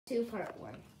2 part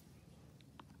 1.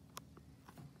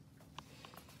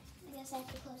 I guess I have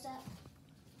to close up.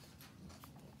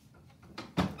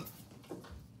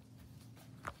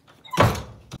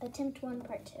 Attempt 1,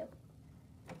 part 2.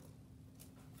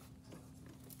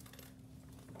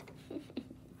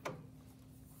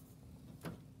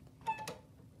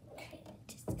 Okay,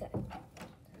 just got.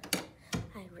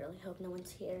 I really hope no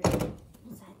one's here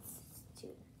besides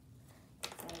sick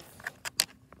people.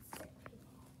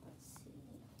 Let's see.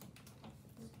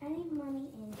 Is there any money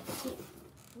in here?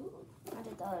 Ooh,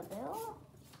 $100 bill.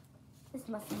 This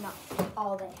must not be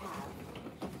all they have.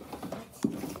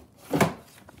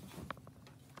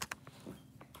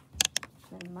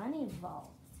 The money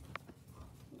vault.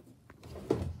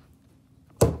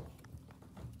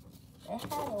 They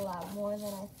had a lot more than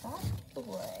I thought they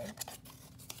would.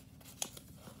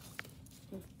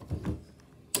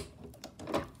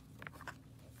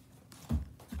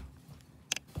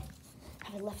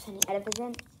 Have I left any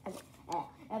evidence?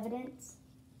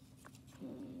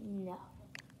 No.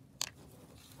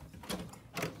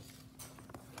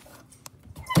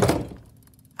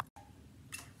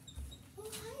 Oh,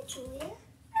 hi, Julia.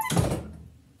 Are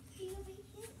you over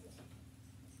here?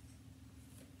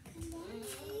 Good morning.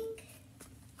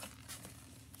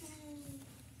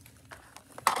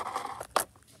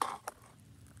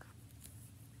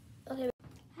 Okay.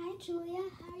 Hi, Julia.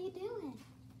 How are you doing?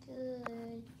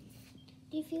 Good.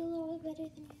 Do you feel a little bit better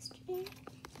than yesterday?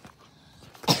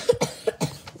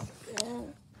 Yeah.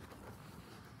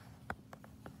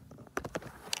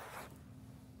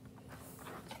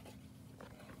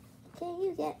 Can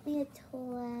you get me a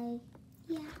toy?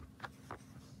 Yeah.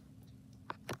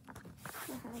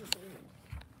 Get me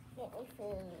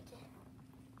food.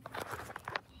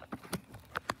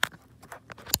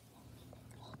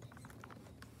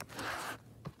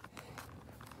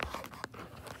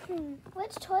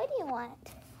 Which toy do you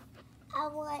want? I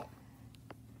want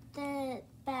the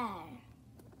bear.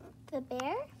 The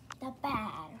bear? The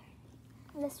bear.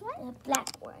 This one? The black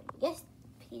one. Yes,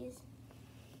 please.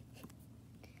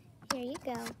 Here you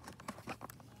go.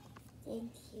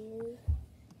 Thank you.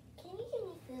 Can you give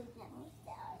me food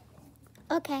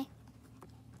now? Okay.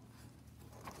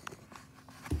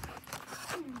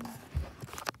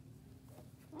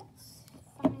 Let's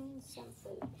find some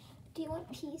food. Do you want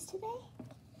peas today?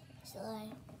 Sure.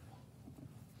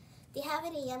 Do you have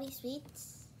any yummy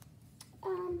sweets?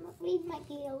 We might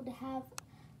be able to have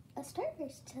a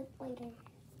Starburst later.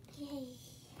 Yay.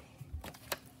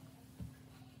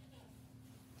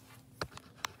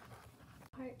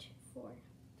 Part 4.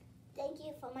 Thank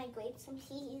you for my grapes and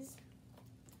peas.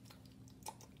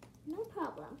 No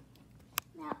problem.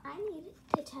 Now I need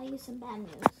to tell you some bad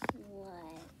news.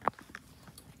 What?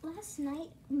 Last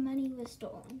night, money was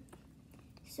stolen.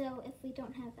 So if we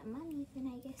don't have the money, then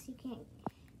I guess you can't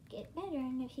get better.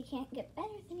 And if you can't get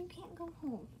better, then you can't go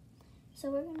home. So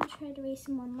we're going to try to raise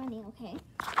some more money, okay?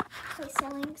 By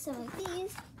selling some of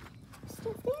these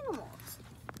stuffed animals.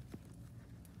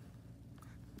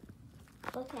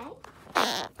 Okay?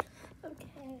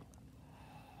 Okay.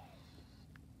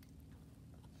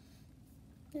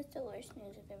 That's the worst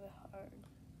news I've ever heard.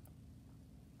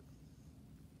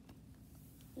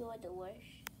 You are the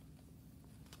worst.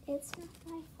 It's not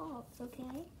my fault,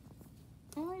 okay?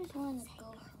 I just want to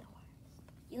go.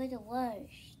 You're the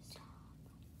worst.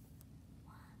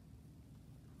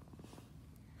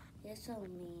 You're so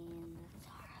mean.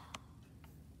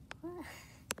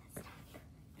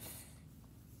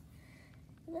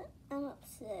 What? I'm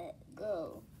upset.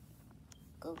 Go.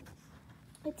 Go.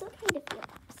 It's okay to feel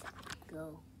upset.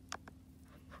 Go.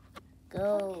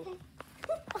 Go. Okay.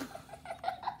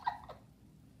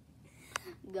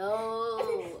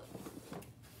 Go.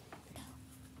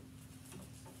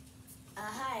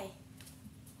 Hi.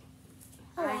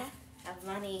 Hello. I have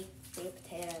money for your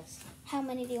potatoes. How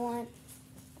many do you want?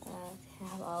 Can I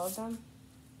have all of them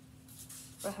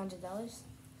for $100?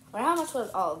 Or how much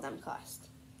would all of them cost?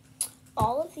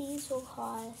 All of these will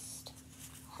cost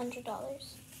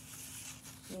 $100.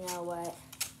 You know what?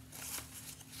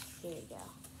 Here you go.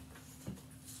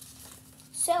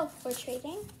 So, we're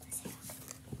trading.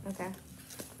 Okay.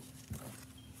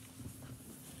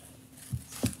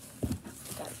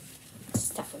 Got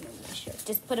stuff them in my shirt.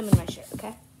 Just put them in my shirt,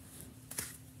 okay?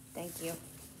 Thank you.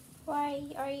 Why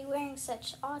are you wearing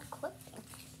such odd clothing?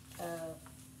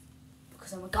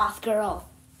 Because I'm a goth girl.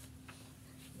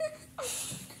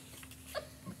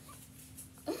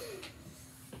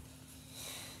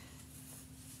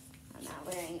 I'm not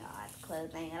wearing odd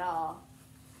clothing at all.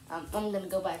 I'm gonna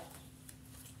go back.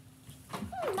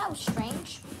 That was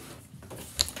strange.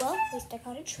 Well, at least I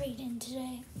got a trade in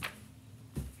today.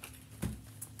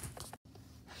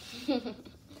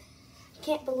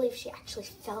 Can't believe she actually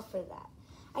fell for that.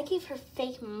 I gave her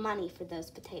fake money for those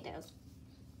potatoes.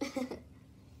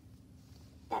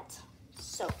 That's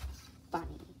so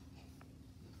funny.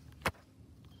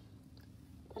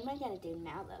 What am I gonna do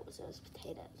now though with those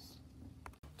potatoes?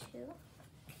 2,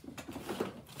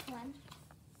 1.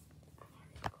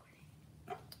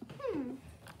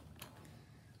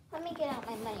 Let me get out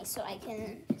my money so I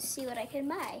can see what I can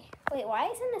buy. Wait, why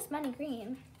isn't this money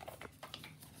green?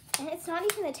 And it's not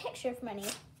even the texture of money.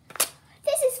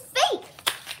 This is fake!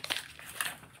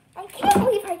 I can't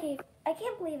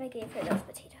believe I gave her those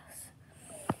potatoes.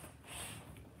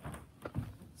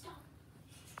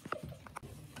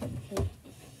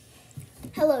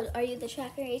 Hello, are you the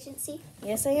tracker agency?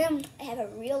 Yes, I am. I have a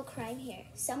real crime here.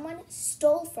 Someone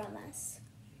stole from us.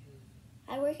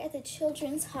 I work at the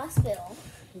Children's Hospital.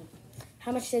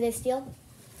 How much did they steal?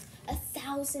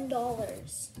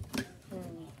 $1,000.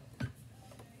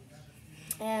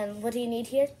 And what do you need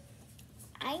here?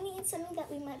 I need something that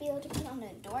we might be able to put on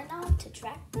a doorknob to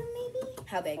track them, maybe?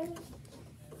 How big?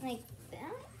 Like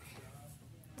that?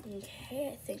 Okay,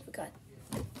 I think we got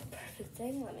the perfect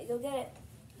thing. Let me go get it.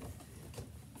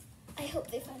 I hope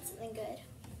they find something good.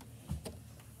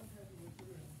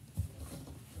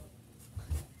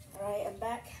 Alright, I'm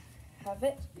back. Have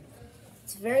it.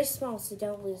 It's very small, so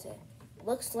don't lose it.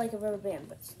 Looks like a rubber band,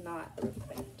 but it's not a rubber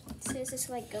band. So does this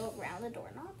like go around the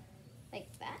doorknob? Like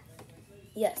that?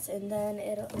 Yes, and then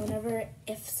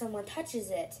if someone touches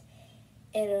it,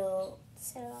 it'll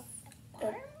Set it off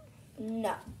alarm?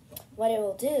 no. What it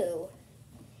will do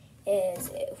is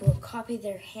it will copy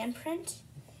their handprint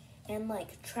and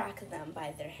like track them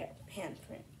by their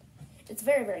handprint. It's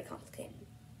very, very complicated.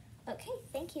 Okay,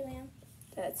 thank you, ma'am.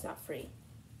 It's not free.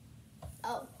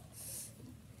 Oh.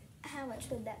 How much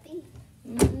would that be?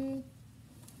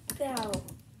 About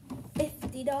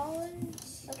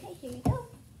 $50. Okay, here you go.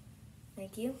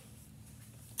 Thank you.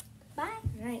 Bye.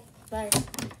 All right, bye.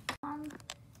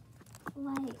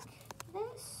 Like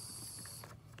this.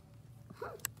 Huh,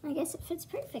 I guess it fits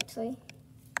perfectly.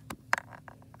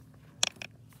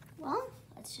 Well,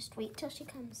 let's just wait till she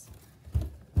comes.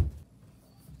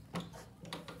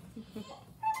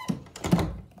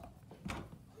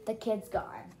 The kid's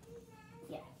gone.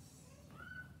 Yes.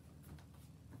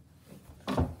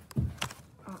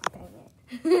 Oh, dang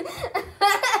it.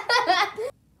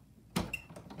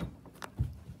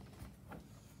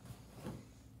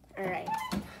 All right.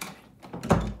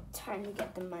 Time to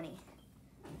get the money.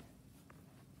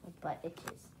 My butt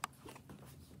itches.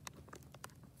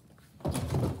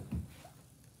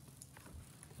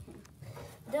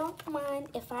 Don't mind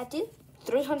if I do.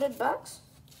 $300.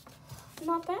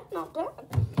 Not bad, not bad.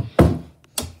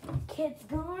 Kid's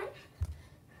gone.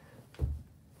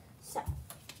 So, I'll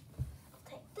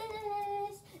take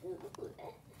this.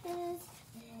 This.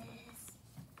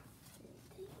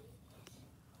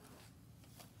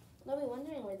 They'll be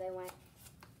wondering where they went.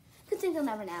 Good thing they'll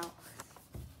never know.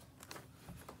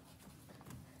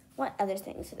 What other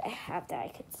things did I have that I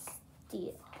could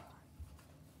steal?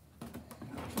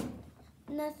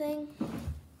 Nothing.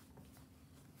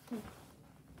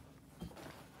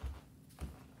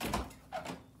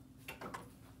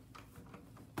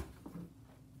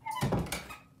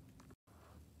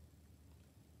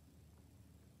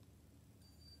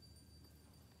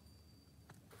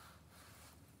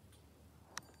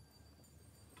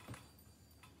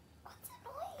 What's that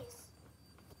noise?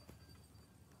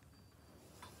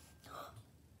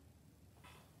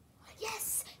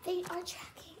 Yes, they are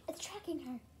tracking. It's tracking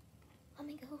her. Let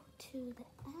me go to the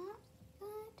app.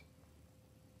 Good.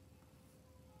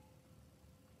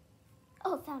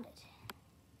 Oh, found it.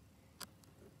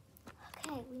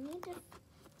 Okay, we need to.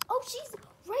 Oh, she's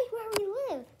right where we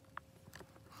live.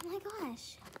 Oh my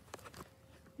gosh.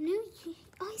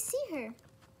 I see her.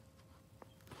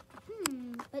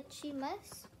 But she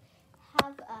must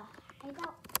have a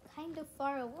hideout kind of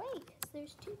far away because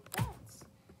there's 2 dots.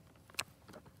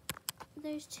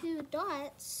 There's 2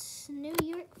 dots. New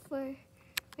York for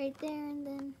right there and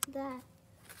then that.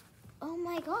 Oh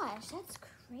my gosh, that's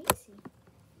crazy.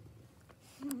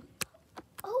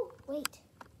 Oh, wait.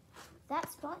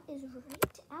 That spot is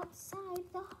right outside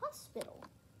the hospital.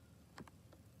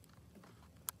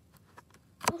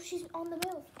 Oh, she's on the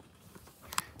move.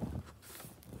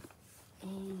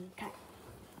 Okay.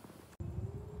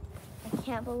 I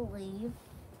can't believe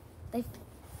they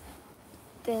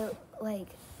like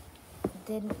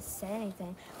didn't say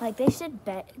anything. Like they should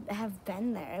have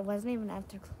been there. It wasn't even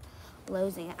after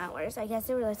closing hours. I guess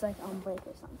they were just like on break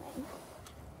or something.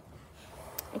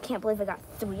 I can't believe I got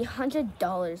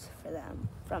 $300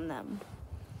 from them.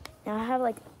 Now I have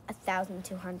like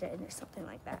 1,200 or something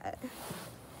like that.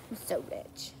 I'm so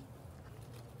rich.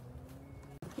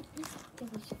 I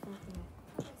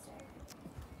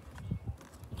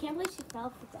can't believe she fell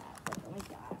for that. Like, oh my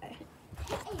god.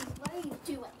 Hey, what are you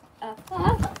doing?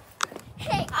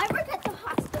 Hey, I work at the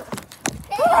hospital.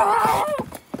 Hey.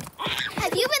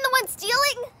 Have you been the one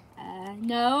stealing?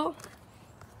 No.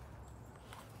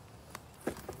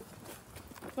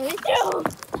 What did you do?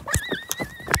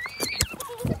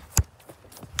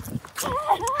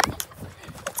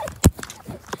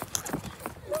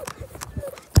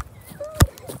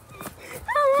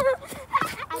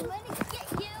 I'm going to get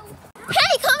you.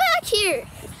 Hey, come back here.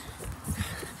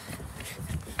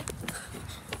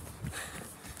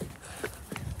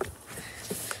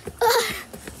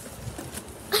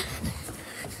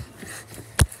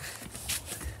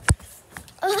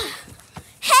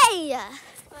 Hey.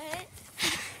 What?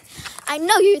 I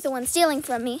know you're the one stealing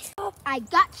from me. I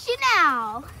got you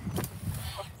now.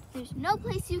 There's no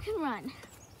place you can run.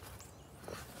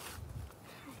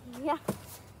 Yeah.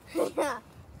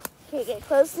 Can't get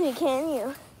close to me, can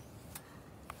you?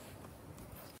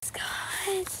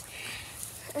 Guys.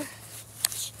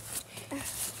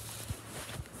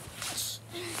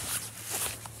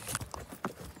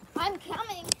 I'm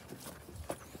coming.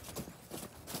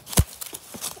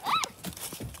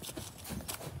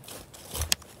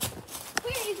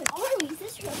 Where even are we? Is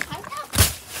this your hideout?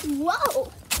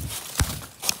 Whoa.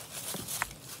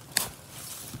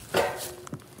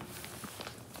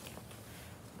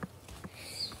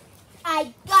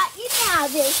 I got you now.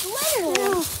 There's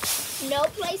literally no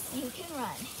place you can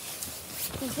run.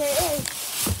 There is.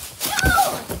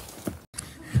 No!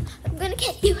 I'm gonna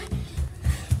get you. Where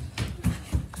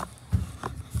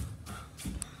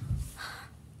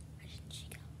did she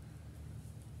go?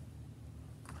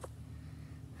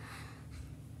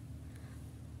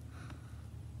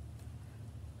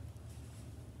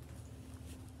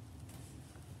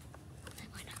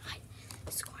 I'm going to hide in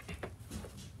this corner.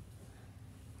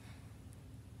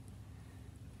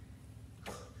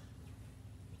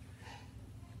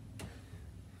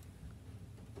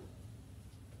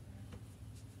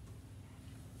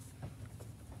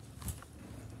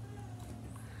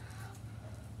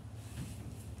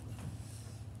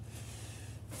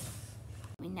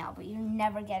 Me now, but you're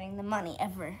never getting the money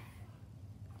ever.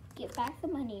 Get back the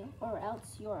money or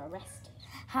else you're arrested.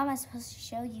 How am I supposed to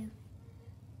show you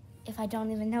if I don't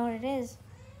even know what it is?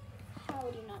 How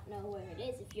would you not know where it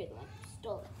is if you're the one who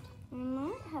stole it? I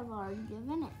might have already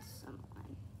given it to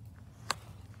someone.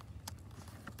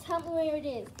 Tell me where it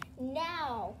is.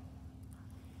 Now.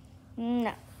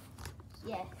 No.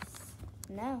 Yes.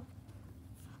 No.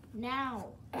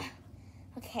 Now.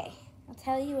 Okay, I'll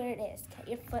tell you where it is. Get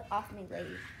your foot off me,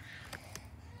 lady.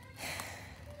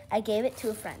 I gave it to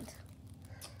a friend.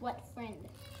 What friend?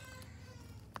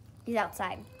 He's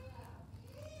outside.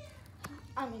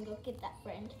 I'm gonna go get that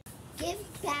friend.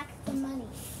 Give back the money.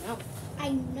 No. I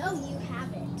know you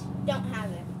have it. Don't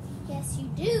have it. Yes, you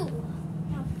do.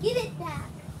 Now give it back.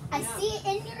 I No. see it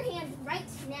in your hand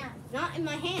right now. Not in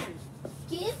my hand.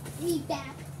 Give me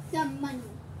back the money.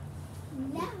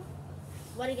 Now.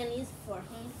 What are you gonna use it for?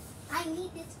 I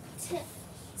need it to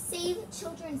save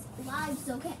children's lives,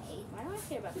 okay? Why do I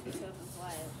care about the children's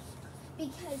lives?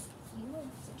 Because you were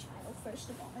a child, first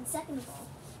of all. And second of all,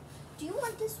 do you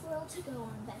want this world to go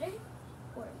on better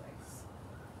or worse?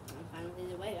 I'm fine with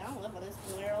either way. I don't live on this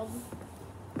world.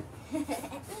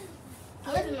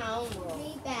 I live in my own Give world.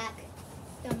 me back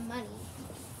the money.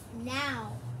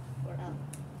 Now. Or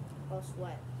else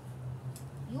what?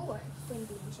 You're going to be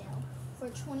in jail for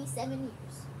 27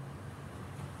 years.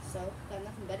 So, got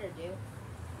nothing better to do.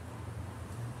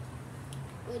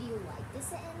 Would you like to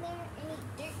sit in there and eat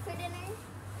dirt for dinner?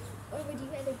 Or would you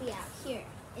rather be out here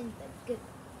in the good ones?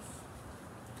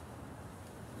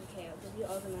 Okay, I'll give you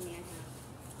all the money I have.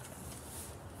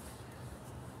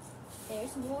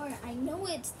 There's more. I know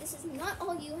it. This is not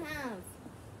all you have.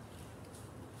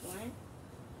 What?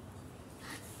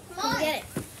 Come on. Get it.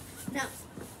 No.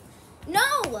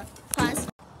 No! Pause.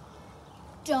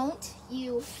 Don't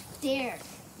you dare.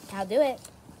 I'll do it.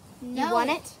 No. You want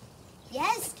it?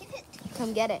 Yes, get it.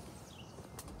 Come get it.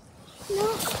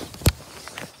 No.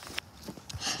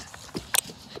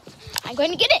 I'm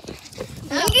going to get it.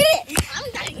 No. I'm going to get it.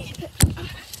 I'm gonna get it.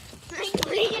 I'm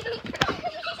going to get it.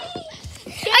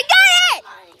 I got it.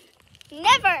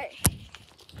 Never.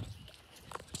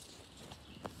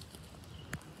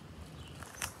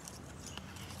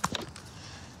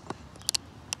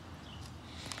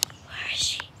 Where is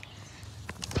she?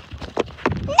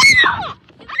 No!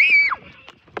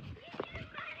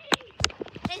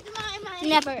 It's my money.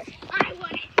 Never. I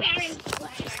want it very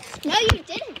bad. No, you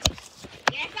didn't.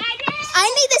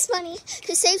 this money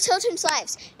to save children's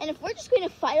lives. And if we're just going to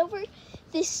fight over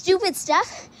this stupid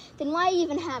stuff, then why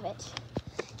even have it?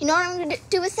 You know what I'm going to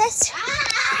do with this?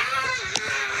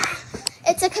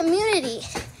 It's a community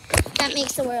that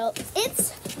makes the world.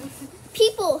 It's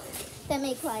people that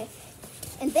make life.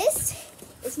 And this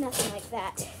is nothing like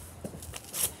that.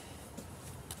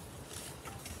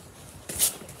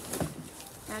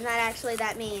 I'm not actually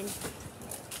that mean.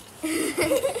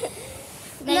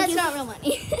 That's not real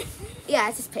money. Yeah,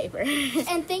 it's just paper.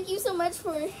 And thank you so much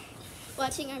for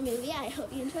watching our movie. I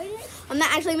hope you enjoyed it. I'm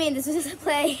not actually mean. This is just a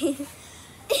play.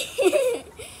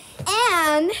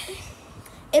 And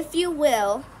if you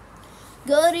will,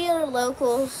 go to your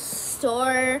local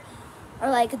store or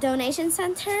like a donation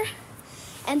center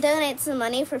and donate some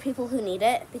money for people who need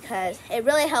it, because it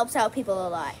really helps out people a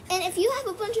lot. And if you have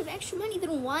a bunch of extra money,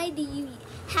 then why do you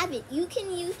have it? You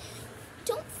can use,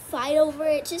 don't fight over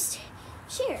it, just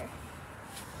share.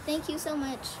 Thank you so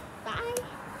much. Bye.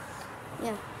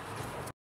 Yeah.